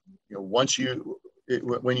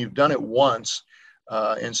when you've done it once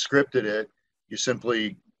and scripted it, you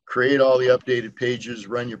simply create all the updated pages,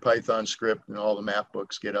 run your Python script, and all the map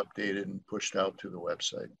books get updated and pushed out to the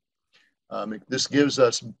website. This gives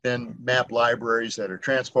us then map libraries that are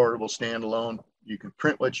transportable, standalone. You can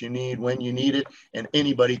print what you need when you need it, and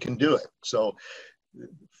anybody can do it. So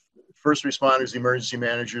first responders, emergency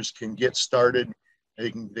managers can get started.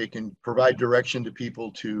 They can provide direction to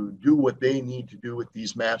people to do what they need to do with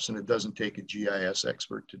these maps, and it doesn't take a GIS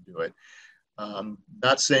expert to do it.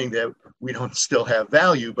 Not saying that we don't still have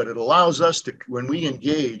value, but it allows us to, when we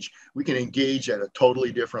engage, we can engage at a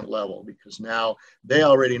totally different level, because now they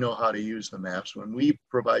already know how to use the maps. When we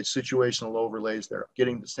provide situational overlays, they're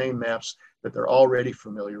getting the same maps that they're already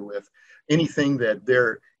familiar with. Anything that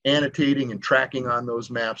they're annotating and tracking on those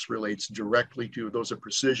maps relates directly to, those are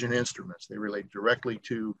precision instruments. They relate directly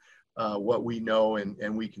to what we know,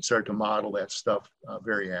 and we can start to model that stuff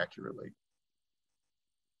very accurately.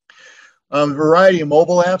 A variety of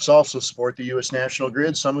mobile apps also support the U.S. National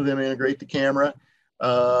Grid. Some of them integrate the camera.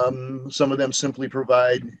 Some of them simply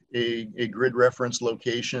provide a grid reference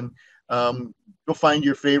location. Go find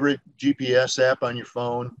your favorite GPS app on your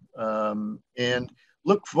phone and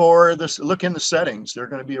look in the settings. There are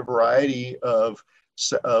going to be a variety of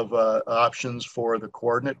options for the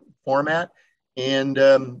coordinate format, and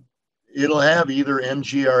it'll have either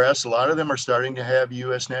MGRS. A lot of them are starting to have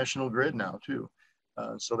U.S. National Grid now too.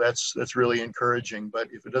 So that's really encouraging. But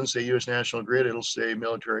if it doesn't say U.S. National Grid, it'll say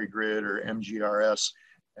Military Grid or MGRS,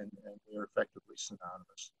 and they're effectively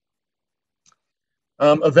synonymous.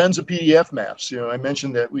 Avenza PDF maps. I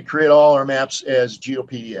mentioned that we create all our maps as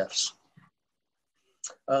GeoPDFs.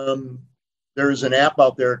 There's an app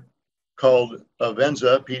out there called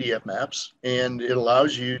Avenza PDF Maps, and it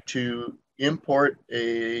allows you to import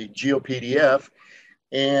a GeoPDF,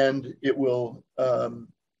 and it will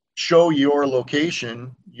show your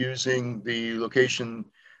location using the location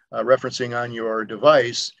referencing on your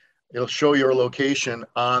device. It'll show your location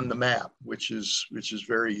on the map, which is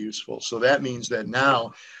very useful. So that means that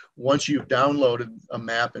now, once you've downloaded a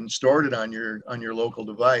map and stored it on your local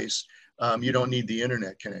device, you don't need the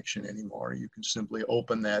internet connection anymore. You can simply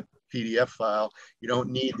open that PDF file. You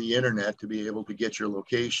don't need the internet to be able to get your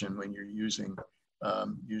location when you're using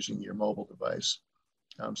your mobile device.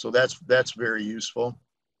 So that's very useful.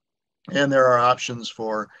 And there are options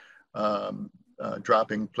for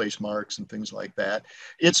dropping place marks and things like that.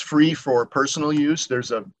 It's free for personal use. There's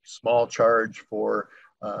a small charge for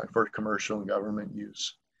commercial and government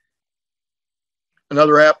use.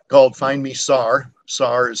 Another app called Find Me SAR.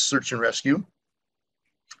 SAR is search and rescue.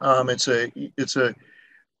 It's actually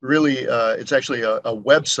a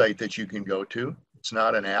website that you can go to. It's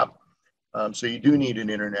not an app. So you do need an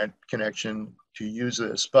internet connection to use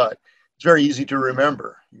this, but it's very easy to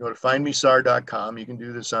remember. You go to findmesar.com. You can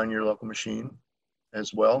do this on your local machine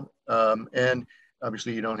as well. And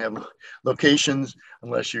obviously you don't have locations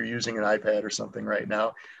unless you're using an iPad or something right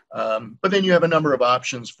now. But then you have a number of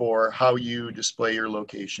options for how you display your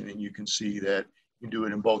location, and you can see that you can do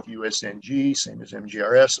it in both USNG, same as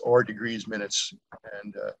MGRS, or degrees, minutes,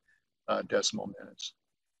 and decimal minutes.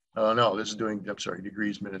 Oh no, this is doing, I'm sorry,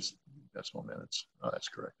 degrees, minutes, decimal minutes. Oh, that's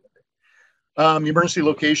correct. Emergency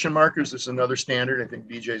location markers. This is another standard. I think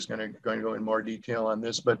BJ is going to go in more detail on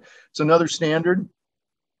this, but it's another standard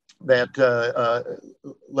that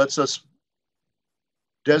lets us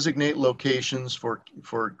designate locations for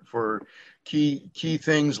key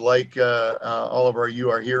things like all of our You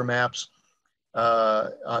Are Here maps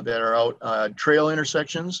that are out trail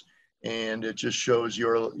intersections, and it just shows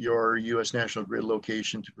your U.S. National Grid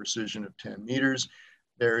location to precision of 10 meters.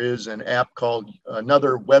 there is an app called,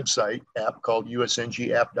 another website app called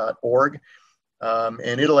usngapp.org.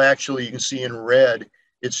 And it'll actually, you can see in red,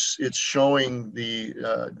 it's showing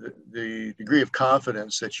the degree of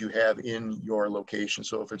confidence that you have in your location.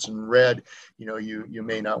 So if it's in red, you know, you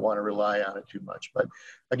may not want to rely on it too much. But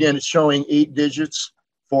again, it's showing 8 digits,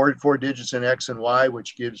 four digits in X and Y,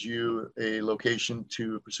 which gives you a location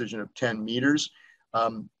to a precision of 10 meters.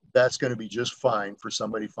 That's going to be just fine for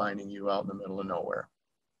somebody finding you out in the middle of nowhere.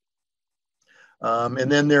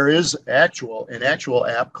 And then there is an actual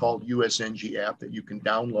app called USNG app that you can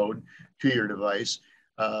download to your device.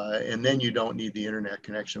 And then you don't need the internet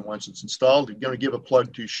connection once it's installed. I'm going to give a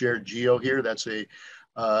plug to Shared Geo here. That's a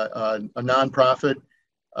nonprofit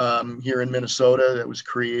here in Minnesota that was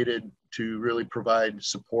created to really provide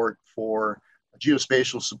support for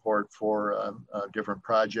geospatial support for different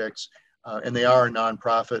projects. And they are a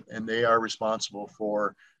nonprofit, and they are responsible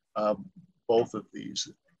for both of these.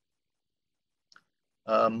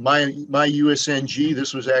 My USNG,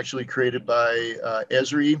 this was actually created by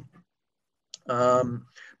Esri.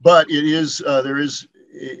 But it is there is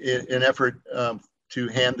an effort to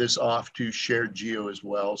hand this off to Shared Geo as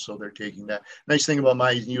well. So they're taking that. Nice thing about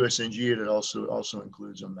my USNG, it also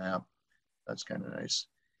includes a map. That's kind of nice.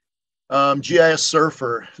 GIS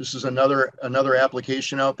Surfer. This is another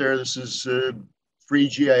application out there. This is free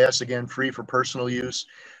GIS, again, free for personal use.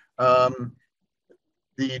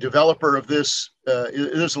 The developer of this,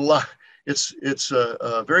 there's a lot. It's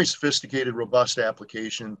a very sophisticated, robust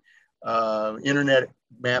application. Internet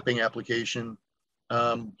mapping application,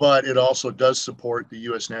 but it also does support the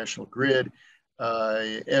U.S. National Grid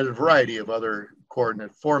and a variety of other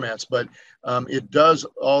coordinate formats. But it does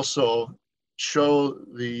also show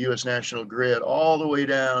the U.S. National Grid all the way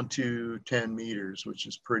down to 10 meters, which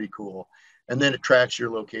is pretty cool. And then it tracks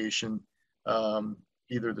your location,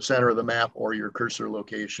 either the center of the map or your cursor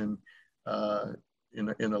location in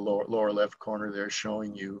the lower left corner there,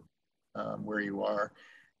 showing you where you are.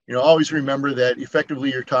 You know, always remember that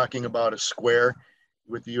effectively you're talking about a square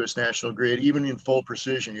with the U.S. National Grid. Even in full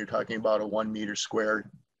precision, you're talking about a 1 meter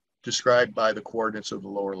square described by the coordinates of the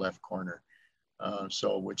lower left corner.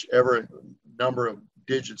 So whichever number of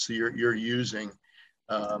digits that you're using,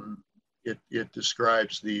 it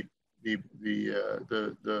describes the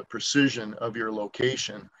precision of your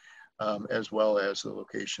location as well as the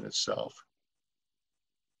location itself.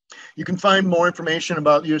 You can find more information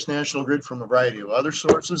about U.S. National Grid from a variety of other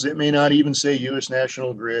sources. It may not even say U.S.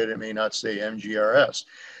 National Grid. It may not say MGRS.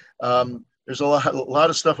 There's a lot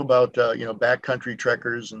of stuff about you know, backcountry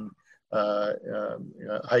trekkers and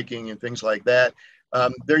hiking and things like that.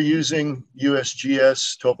 They're using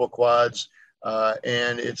USGS topo quads,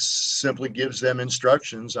 and it simply gives them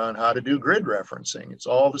instructions on how to do grid referencing. It's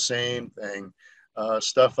all the same thing.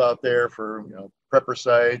 Stuff out there for, you know, prepper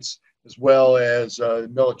sites, as well as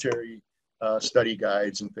military study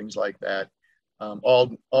guides and things like that.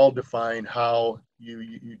 All define how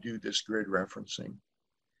you do this grid referencing.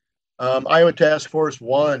 Iowa Task Force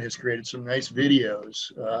 1 has created some nice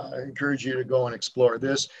videos. I encourage you to go and explore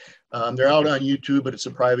this. They're out on YouTube, but it's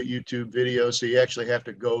a private YouTube video, so you actually have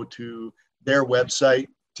to go to their website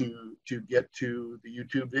to get to the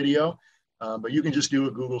YouTube video. But you can just do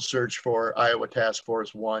a Google search for Iowa Task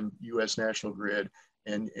Force 1 U.S. National Grid,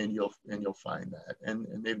 and you'll find that. And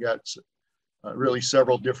they've got really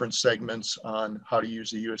several different segments on how to use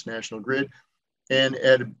the U.S. National Grid. And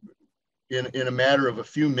in a matter of a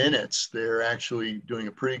few minutes, they're actually doing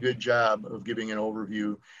a pretty good job of giving an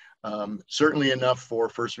overview, certainly enough for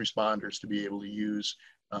first responders to be able to use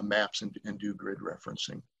maps and do grid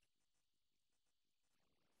referencing.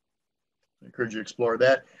 I encourage you to explore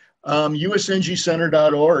that.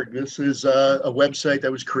 USNGcenter.org. This is a website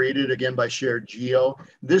that was created again by Shared Geo.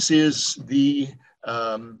 This is the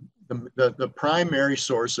primary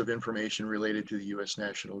source of information related to the U.S.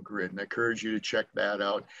 National Grid, and I encourage you to check that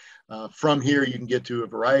out. From here, you can get to a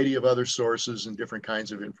variety of other sources and different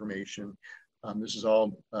kinds of information. This is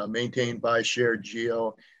all maintained by Shared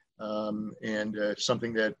Geo, and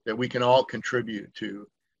something that we can all contribute to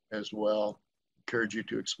as well. Encourage you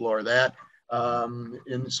to explore that.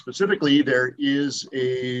 And specifically, there is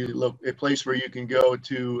a place where you can go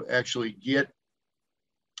to actually get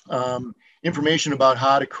information about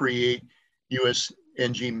how to create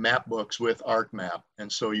USNG map books with ArcMap.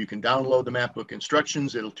 And so you can download the map book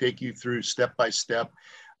instructions. It'll take you through step by step,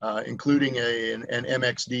 including an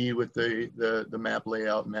MXD with the map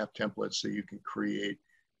layout, map templates, so you can create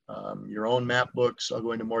your own map books. I'll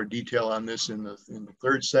go into more detail on this in the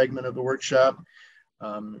third segment of the workshop.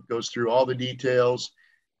 It goes through all the details.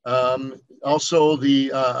 Also, the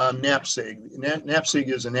NAPSIG. NAPSIG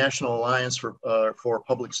is a National Alliance for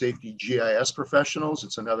Public Safety GIS Professionals.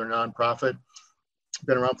 It's another nonprofit.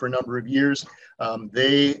 Been around for a number of years.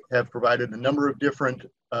 They have provided a number of different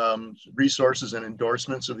resources and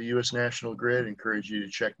endorsements of the U.S. National Grid. Encourage you to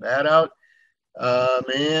check that out.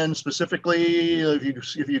 And specifically,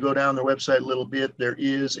 if you go down their website a little bit, there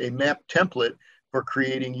is a map template for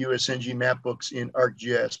creating USNG map books in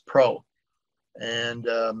ArcGIS Pro. And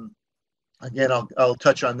again, I'll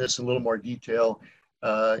touch on this in a little more detail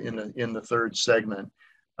in the third segment,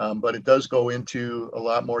 but it does go into a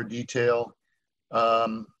lot more detail.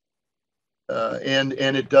 And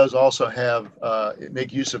it does also have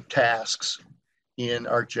make use of tasks in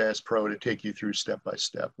ArcGIS Pro to take you through step by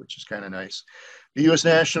step, which is kind of nice. The U.S.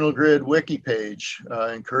 National Grid wiki page,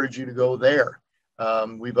 I encourage you to go there.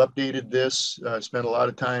 We've updated this, spent a lot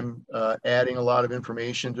of time adding a lot of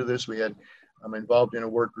information to this. I'm involved in a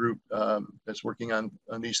work group that's working on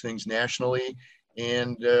these things nationally,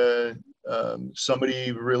 and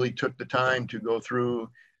somebody really took the time to go through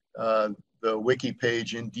the wiki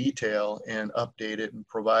page in detail and update it and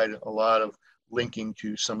provide a lot of linking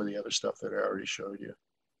to some of the other stuff that I already showed you.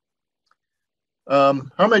 How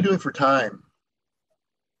am I doing for time?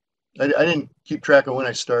 I didn't keep track of when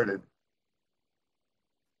I started.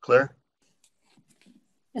 Claire?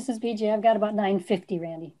 This is BJ. I've got about 9:50,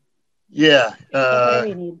 Randy. Yeah. Whatever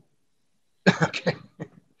you need. Okay.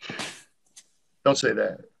 Don't say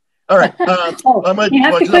that. All right. You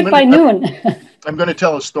have to quit by noon. I'm going to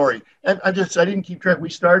tell a story. And I didn't keep track. We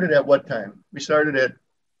started at what time? We started at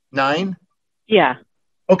 9? Yeah.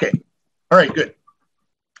 Okay. All right, good.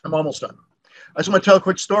 I'm almost done. I just want to tell a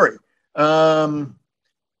quick story. I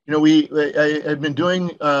had been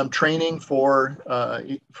doing training for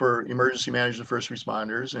emergency managers and first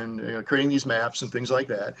responders, and creating these maps and things like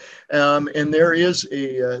that. And there's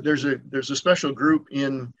a special group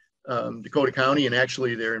in Dakota County, and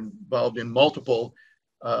actually they're involved in multiple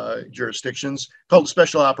jurisdictions, called the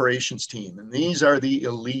Special Operations Team. And these are the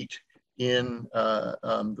elite in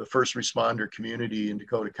the first responder community in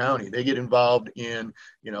Dakota County. They get involved in,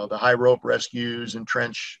 the high rope rescues and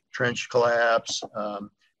trench collapse,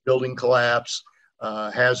 building collapse,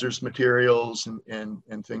 hazardous materials,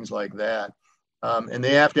 and things like that. And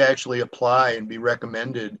they have to actually apply and be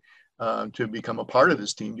recommended to become a part of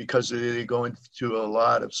this team, because they go into a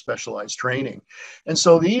lot of specialized training. And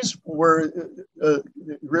so these were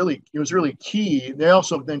it was really key. They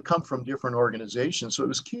also then come from different organizations. So it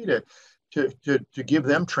was key to give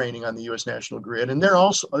them training on the U.S. National Grid. And they're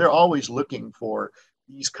always looking for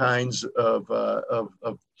these kinds of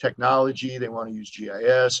technology. They want to use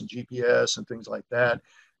GIS and GPS and things like that.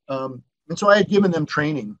 And so I had given them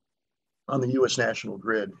training on the U.S. National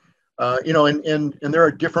Grid. And there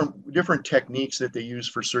are different techniques that they use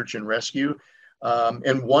for search and rescue.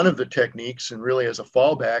 And one of the techniques, and really as a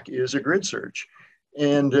fallback, is a grid search.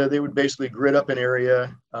 And they would basically grid up an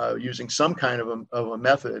area using some kind of a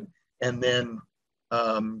method, and then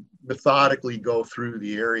methodically go through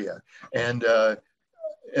the area. And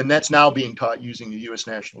that's now being taught using the U.S.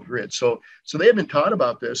 National Grid. So they have been taught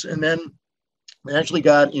about this, and then they actually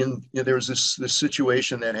got in. There was this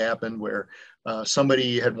situation that happened where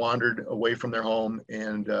somebody had wandered away from their home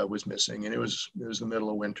and was missing, and it was the middle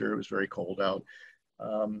of winter. It was very cold out,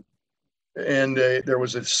 and there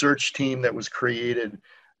was a search team that was created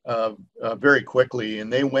very quickly,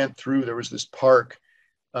 and they went through. There was this park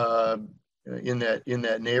in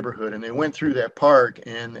that neighborhood, and they went through that park,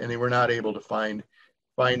 and they were not able to find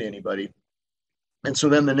anybody. And so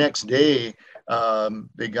then the next day,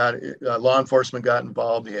 they got law enforcement got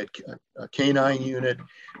involved. They had a canine unit.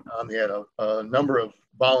 They had a number of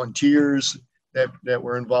volunteers that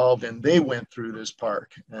were involved, and they went through this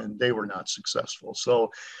park, and they were not successful.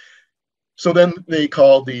 So then they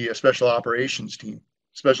called the Special Operations Team.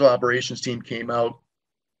 Special Operations Team came out.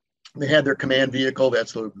 They had their command vehicle.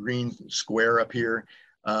 That's the green square up here,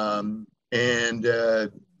 and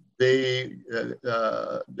they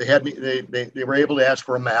were able to ask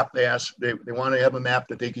for a map. They wanted to have a map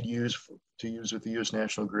that they could use with the U.S.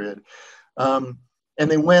 National Grid. And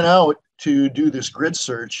they went out to do this grid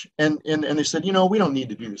search, and they said, we don't need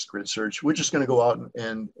to do this grid search. We're just going to go out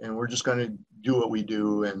and we're just going to do what we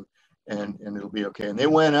do, and it'll be okay. And they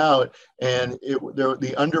went out, and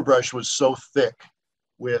the underbrush was so thick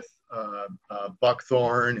with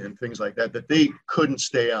buckthorn and things like that they couldn't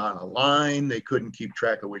stay on a line. They couldn't keep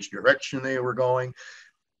track of which direction they were going.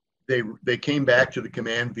 They came back to the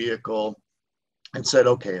command vehicle and said,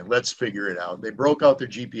 okay, let's figure it out. They broke out their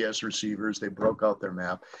GPS receivers. They broke out their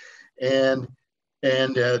map, and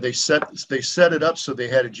And they set it up so they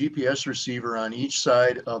had a GPS receiver on each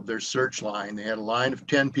side of their search line. They had a line of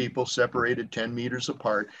 10 people separated 10 meters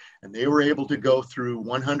apart, and they were able to go through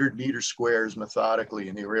 100-meter squares methodically,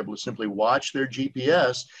 and they were able to simply watch their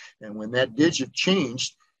GPS. And when that digit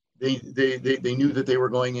changed, they knew that they were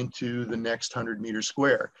going into the next 100-meter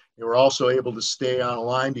square. They were also able to stay on a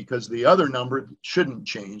line because the other number shouldn't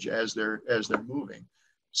change as they're moving.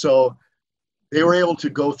 So they were able to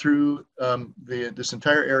go through this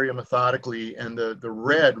entire area methodically, and the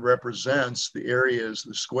red represents the areas,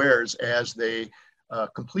 the squares, as they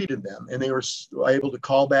completed them. And they were able to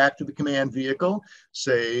call back to the command vehicle,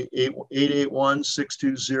 say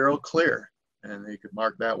 881-620 clear, and they could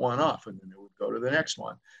mark that one off, and then they would go to the next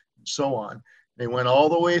one, and so on. They went all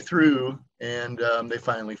the way through, and they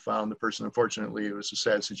finally found the person. Unfortunately, it was a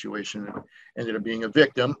sad situation. It ended up being a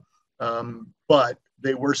victim, but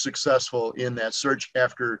they were successful in that search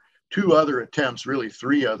after 2 other attempts, really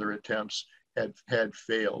 3 other attempts had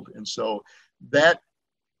failed. And so that,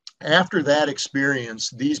 after that experience,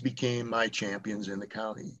 these became my champions in the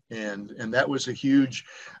county. And that was a huge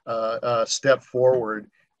step forward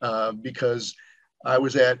because I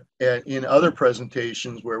was in other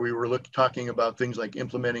presentations where we were talking about things like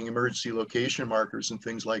implementing emergency location markers and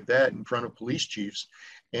things like that in front of police chiefs.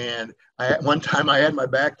 And one time I had my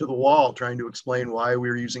back to the wall trying to explain why we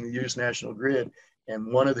were using the US National Grid.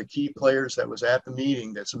 And one of the key players that was at the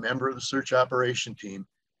meeting, that's a member of the search operation team,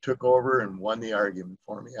 took over and won the argument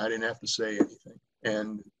for me. I didn't have to say anything.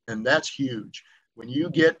 And that's huge. When you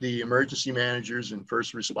get the emergency managers and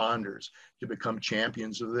first responders to become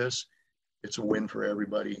champions of this, it's a win for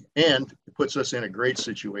everybody. And it puts us in a great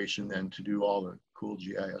situation then to do all the cool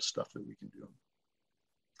GIS stuff that we can do.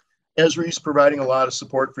 Esri is providing a lot of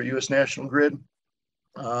support for US National Grid.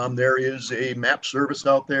 There is a map service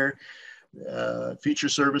out there, feature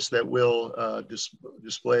service that will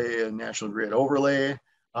display a National Grid overlay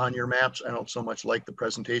on your maps. I don't so much like the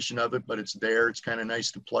presentation of it, but it's there. It's kind of nice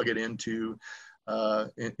to plug it into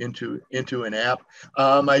an app.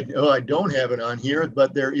 I don't have it on here,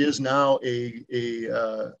 but there is now a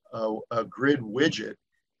grid widget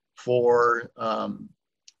for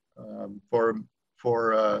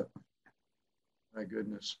my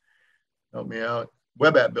goodness, help me out,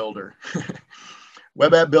 Web App Builder.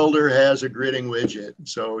 Web App Builder has a gridding widget,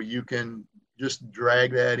 so you can just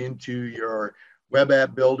drag that into your Web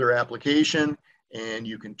App Builder application, and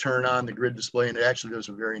you can turn on the grid display, and it actually does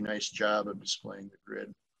a very nice job of displaying the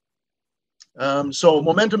grid. So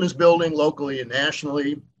momentum is building locally and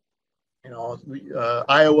nationally. You know,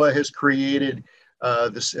 Iowa has created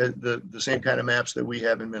the same kind of maps that we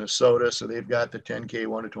have in Minnesota. So they've got the 10K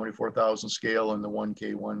 1 to 24,000 scale and the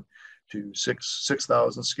 1K 1 to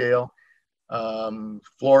 6,000 scale.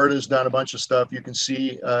 Florida's done a bunch of stuff. You can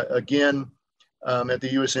see again at the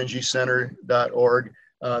usngcenter.org.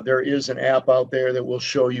 There is an app out there that will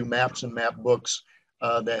show you maps and map books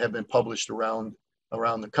that have been published around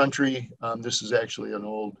the country. This is actually an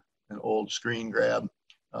old screen grab.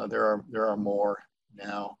 There are more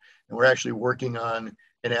now, and we're actually working on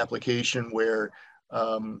an application where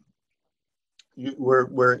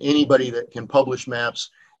where anybody that can publish maps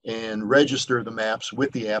and register the maps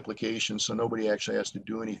with the application, so nobody actually has to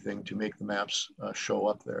do anything to make the maps show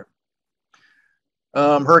up there.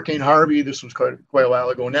 Hurricane Harvey, this was quite a while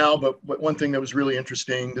ago now, but one thing that was really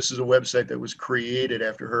interesting, this is a website that was created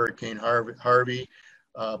after Hurricane Harvey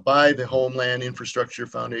by the Homeland Infrastructure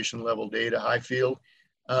Foundation level data, Highfield,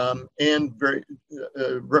 and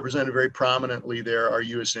represented very prominently there are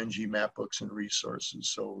USNG map books and resources.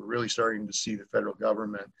 So we're really starting to see the federal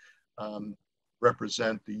government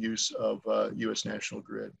represent the use of US National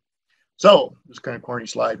Grid. So this is kind of a corny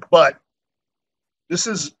slide, but this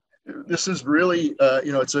is really,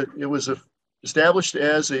 you know, it was established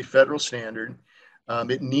as a federal standard.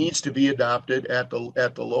 It needs to be adopted at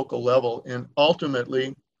the local level, and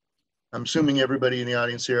ultimately, I'm assuming everybody in the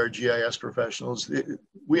audience here are GIS professionals.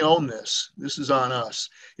 We own this. This is on us.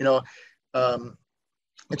 You know,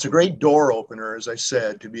 it's a great door opener, as I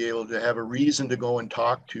said, to be able to have a reason to go and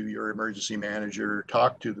talk to your emergency manager,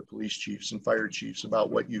 talk to the police chiefs and fire chiefs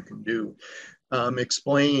about what you can do.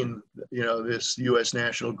 Explain, you know, this US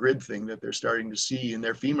National Grid thing that they're starting to see in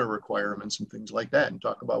their FEMA requirements and things like that, and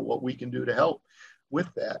talk about what we can do to help with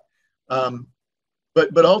that.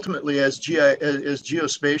 But ultimately, as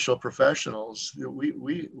geospatial professionals,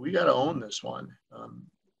 we got to own this one.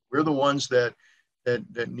 We're the ones that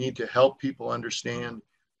need to help people understand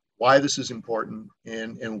why this is important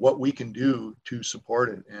and what we can do to support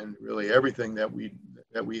it. And really, everything that we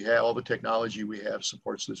have, all the technology we have,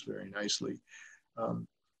 supports this very nicely. You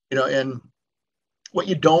know, and what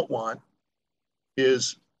you don't want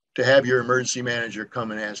is to have your emergency manager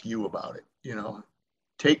come and ask you about it. You know,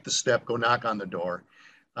 take the step, go knock on the door,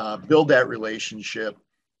 build that relationship,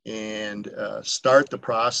 and start the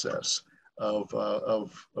process of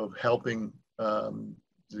helping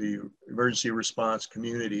the emergency response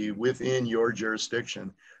community within your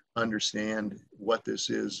jurisdiction understand what this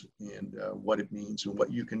is and what it means and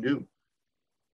what you can do.